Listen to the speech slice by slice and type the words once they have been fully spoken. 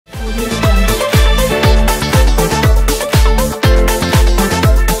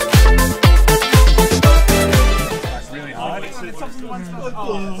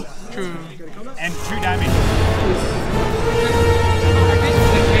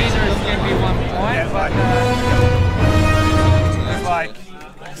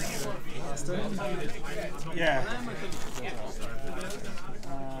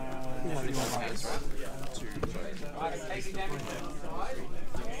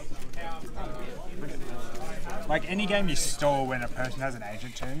Like any game you stall when a person has an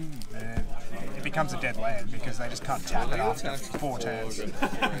agent turn, it becomes a dead land because they just can't tap it after 4 turns.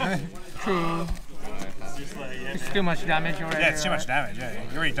 True. It's too much damage already. Yeah, it's too much damage, yeah.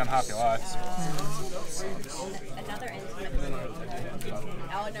 You've already done half your life.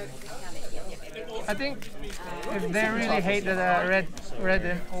 I think if they really hate the red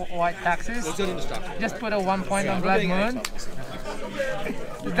and white taxes, just put a 1 point on Blood Moon.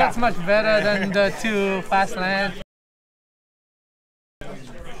 That's much better than the 2 fast land.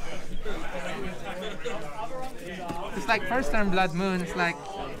 It's like first turn Blood Moon, it's like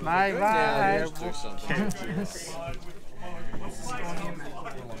bye bye.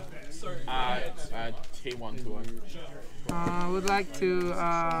 T1 to him. I would like to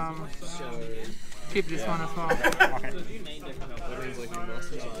keep this one as well.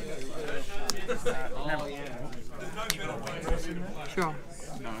 Sure.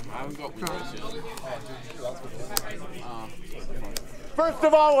 No, I haven't got windows yet. First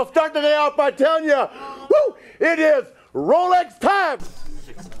of all, we'll start the day off by telling you, woo, it is Rolex time!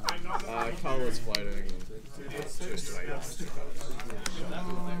 Colorless fighting.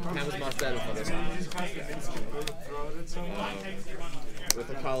 Hammers much better for this one. With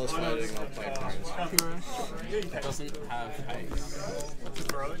the colorless fighting, I'll play turns. It doesn't have haste.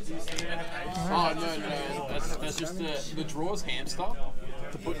 Oh, no. That's just the draw's hamster.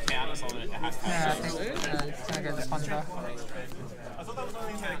 To put counters on it, it has to have haste. It's gonna get the puncher.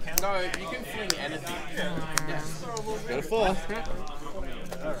 No, you can fling anything. Go to 4.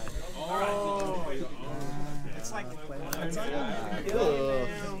 Oh. It's like...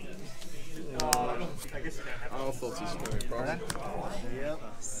 I'll full 2 scoring problem.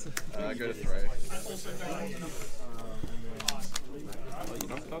 Go to 3. Oh, you're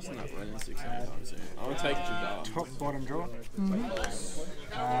not passing that red in 6 anytime soon. I'll take Jadar. Top, bottom draw.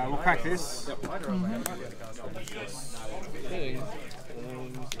 We'll crack this. Yep.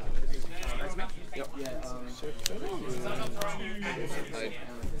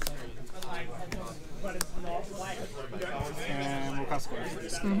 And we'll cast square.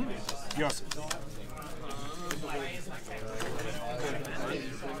 Yours.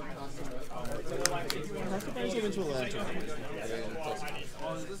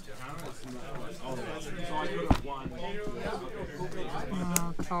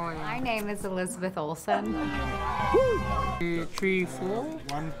 My name is Elizabeth Olsen. 3, 4.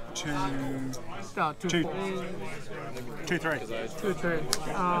 1, 2, No, 2, 2, 4. 2, 3. 2, 3.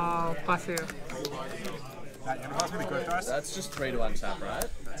 Pass here. That's just 3 to untap, right?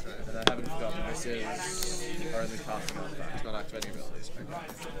 That's right. And I haven't forgotten this is only casting on that. It's not activating abilities. Okay.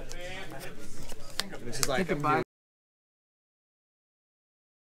 This is like a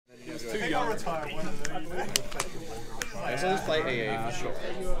so just play AA for sure.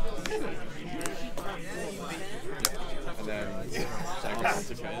 And then sacrifice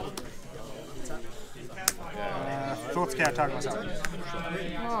to fail. Thought scout, target myself.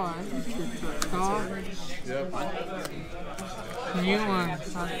 Oh, that's good. Yep. New one.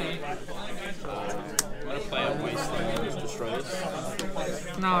 Okay. I'm going to play a wasteland and destroy this.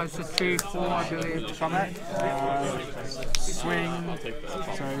 No, it's a 3, 4, I believe. Combat. Swing.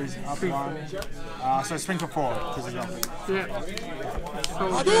 So he's up 1. So swing for 4 because he's up. Yeah.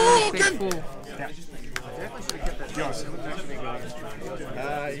 So take 4. Yeah. Yours.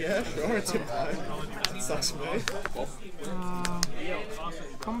 Yeah, sure, it's implied. Sucks me.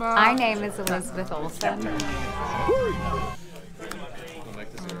 Combat. My name is Elizabeth Olsen. I'll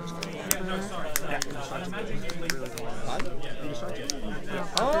make this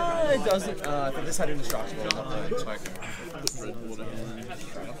Oh, it doesn't. I think this had indestructible. It's like red water.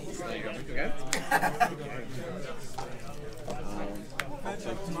 There you go. Okay.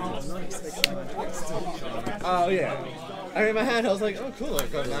 Oh yeah. I mean, in my hand, I was like, oh cool,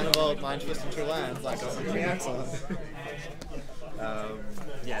 I've got 9 Volt, Mind Twist, and 2 lands. Like, got some free excellent.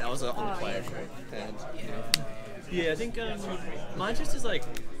 Yeah, that was on the player tree. And yeah, I think Mind Twist is like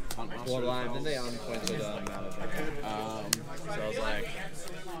borderline. Then they unpointed mana. So I was like,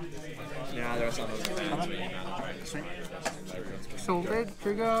 yeah, there are some of those. Solid,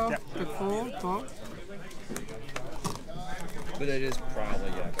 trigger, pick 4, 12. But it is probably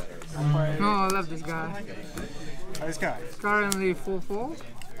better. No, I love this guy. This guy. Currently 4, 4.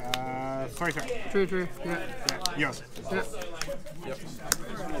 3, 3. 3, 3. Yeah. Yours. Yeah. Yep.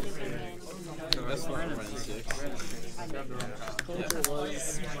 That's not around 6.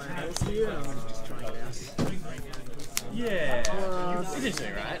 Yeah. It's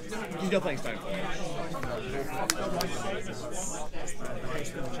interesting, right? He's still playing Stone Cold.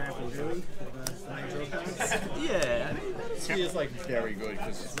 Yeah, I mean, she is like very good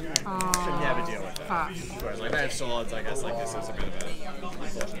because you should never deal with it. Whereas like they have swords, I guess like this is a bit of a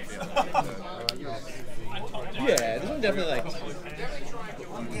unfortunate feeling. Yeah, this one definitely like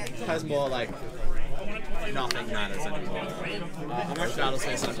has more like nothing matters anymore.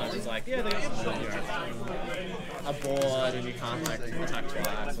 Battlespace sometimes it's like, yeah, they got a board and you can't like attack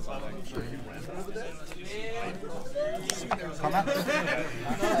twice or something. Combat.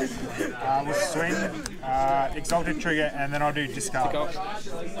 We'll swing, exalted trigger, and then I'll do discard.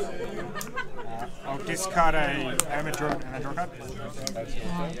 I'll discard a amateur and a draw card.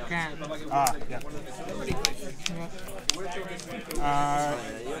 Okay. Yeah.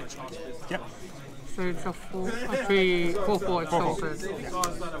 Yep. So it's a 4/4 exalted.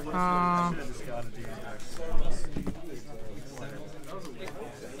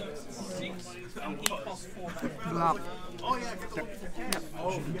 Block.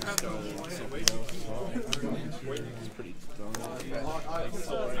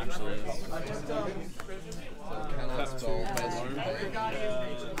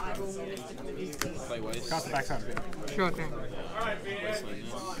 Cast the backside. Sure thing.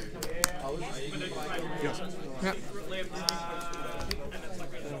 Yours. Yep.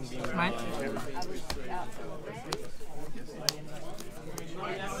 Mine?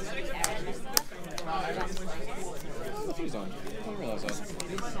 He's on. I didn't realize that.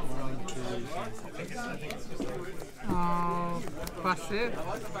 Passive.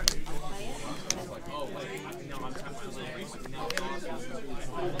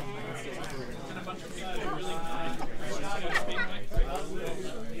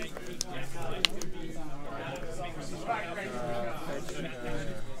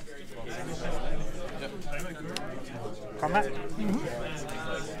 Combat.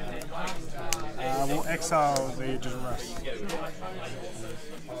 We'll exile the digital rust.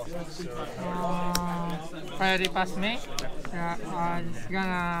 Priority pass me. I'm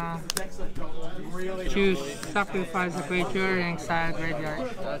gonna choose sacrifice a creature and exile graveyard.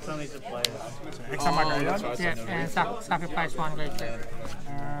 Exile my graveyard. Yeah, and sacrifice one creature.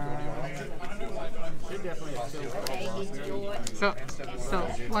 So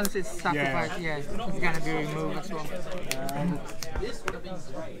once it's sacrificed, yeah, it's gonna be removed as well.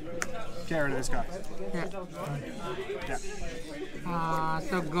 Get rid of this guy. Yeah. Yeah.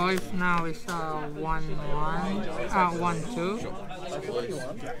 So Goif now is 1/1. 1/2. 1/2.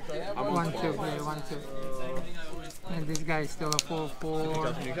 Yeah, 1/2. And this guy is still a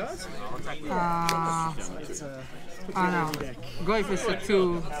 4/4. No. Goif is a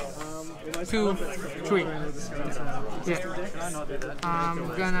 2/3. Yeah. I'm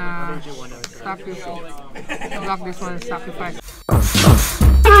gonna block this one and sacrifice.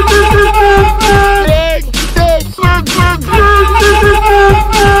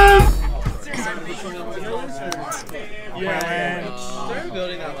 They're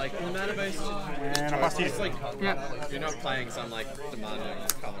building that like in the mana base. And I'll pass to you. It's like Yeah. you're not playing some like demanding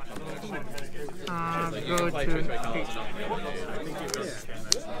color combination. Like, you Go can play to 2 colors and not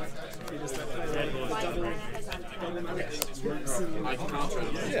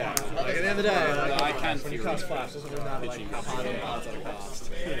yeah, like at the end of the day, like, I can when you cast flash, doesn't really matter like how hard the cards are cast.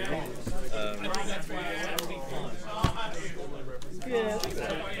 Yeah.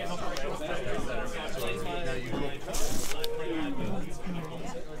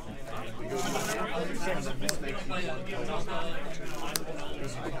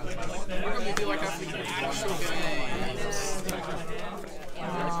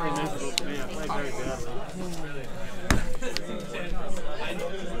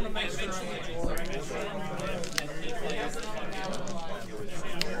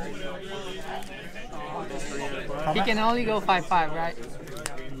 He can only go 5/5, right?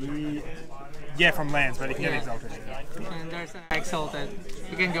 Yeah, from lands, but he can get exalted. And there's an exalted.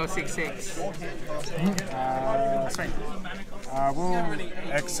 He can go 6/6. Swing. We'll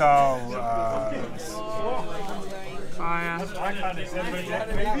exile. Fire.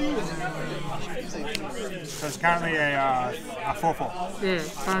 So it's currently a 4/4. Yeah,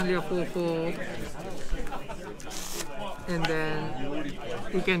 currently a 4/4. And then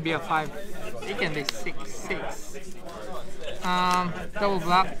he can be a 5. He can be 6/6. Double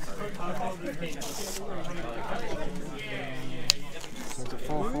block. So it's a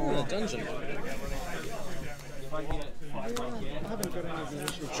 4/4. Dungeon.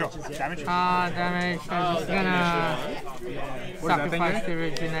 Sure. Damage. Damage. I'm just gonna sacrifice the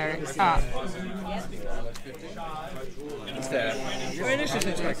regenerate. It's there. I mean, it's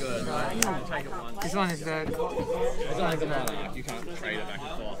just quite good. This one is dead. It's like the monarch. You can't trade it back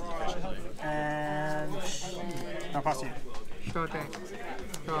and forth efficiently. And I'll pass you. Sure thing.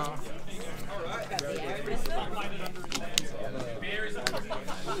 So,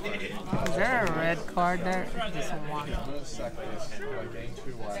 is there a red card there? Just one.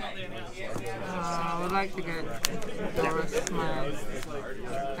 I would like to get Doris, Smile,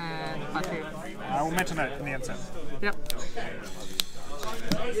 and Patu. I will mention it in the insert. Yep.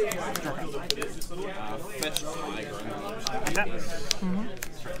 Fetch Tiger. Okay.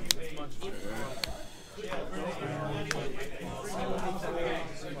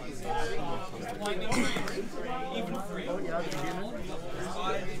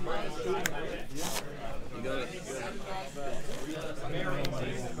 You got it.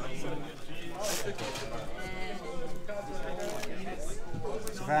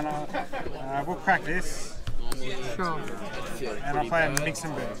 Savannah, we'll crack this, Sure. and I'll play a mix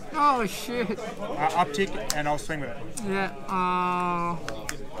and boost. Oh shit. Uptick, and I'll swing with it. Yeah.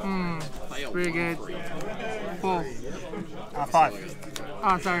 Pretty good. 4. 5.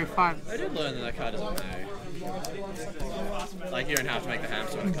 Oh, sorry, 5. I did learn that card doesn't know. Like, you don't have to make the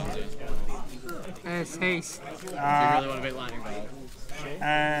hamster when it comes in. It's haste. If you really want to beat Lightning Bolt.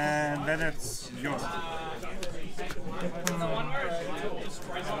 And then it's yours.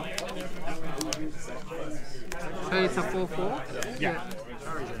 So it's a 4/4. Yeah.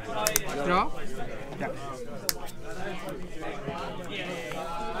 Draw. Yeah.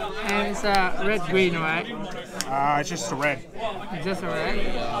 And it's a red green, right? It's just a red. Just a red.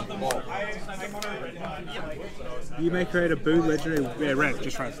 You may create a boo legendary. Yeah, red.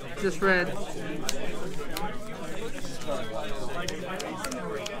 Just red. Just red.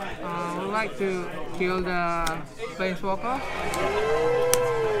 I would like to kill the Planeswalker.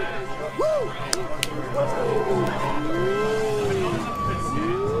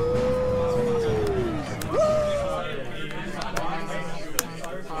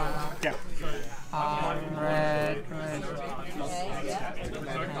 Yeah. Red.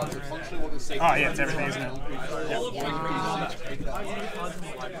 Oh yeah, it's everything, isn't it?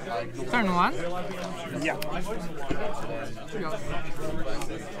 Turn 1. Yeah. Yeah.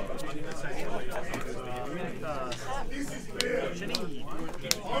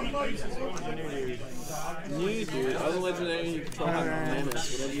 New dude, other legendary you control have menace.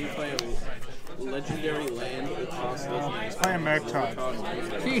 Whenever you play a legendary land or cast legendary Play a Murktide.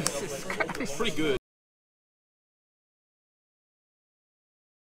 Jesus Christ. pretty good.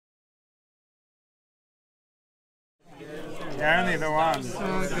 Yeah, only the one.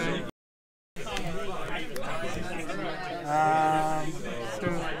 Okay.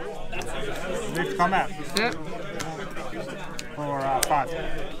 Move to combat Yep. for 5.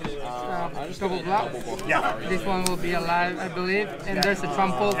 Double block. Yeah. This one will be alive, I believe. And there's a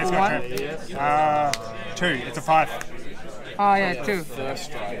trample It's for got 1. 2. It's a 5. Oh yeah, 2. First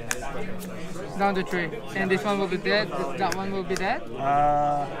strike. Down to 3. And this one will be dead. That one will be dead.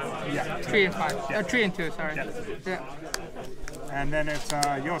 Yeah. 3 and 5. 3 and 2, sorry. Yeah. And then it's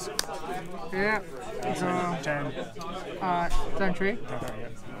yours. Yeah. So, Turn. turn 3.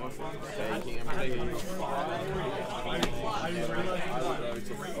 Taking, I'm taking 5.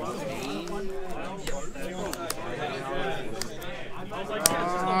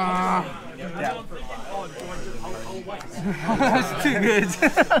 Yeah. That's too good.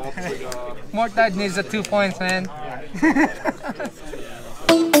 Mortad needs a 2 points, man.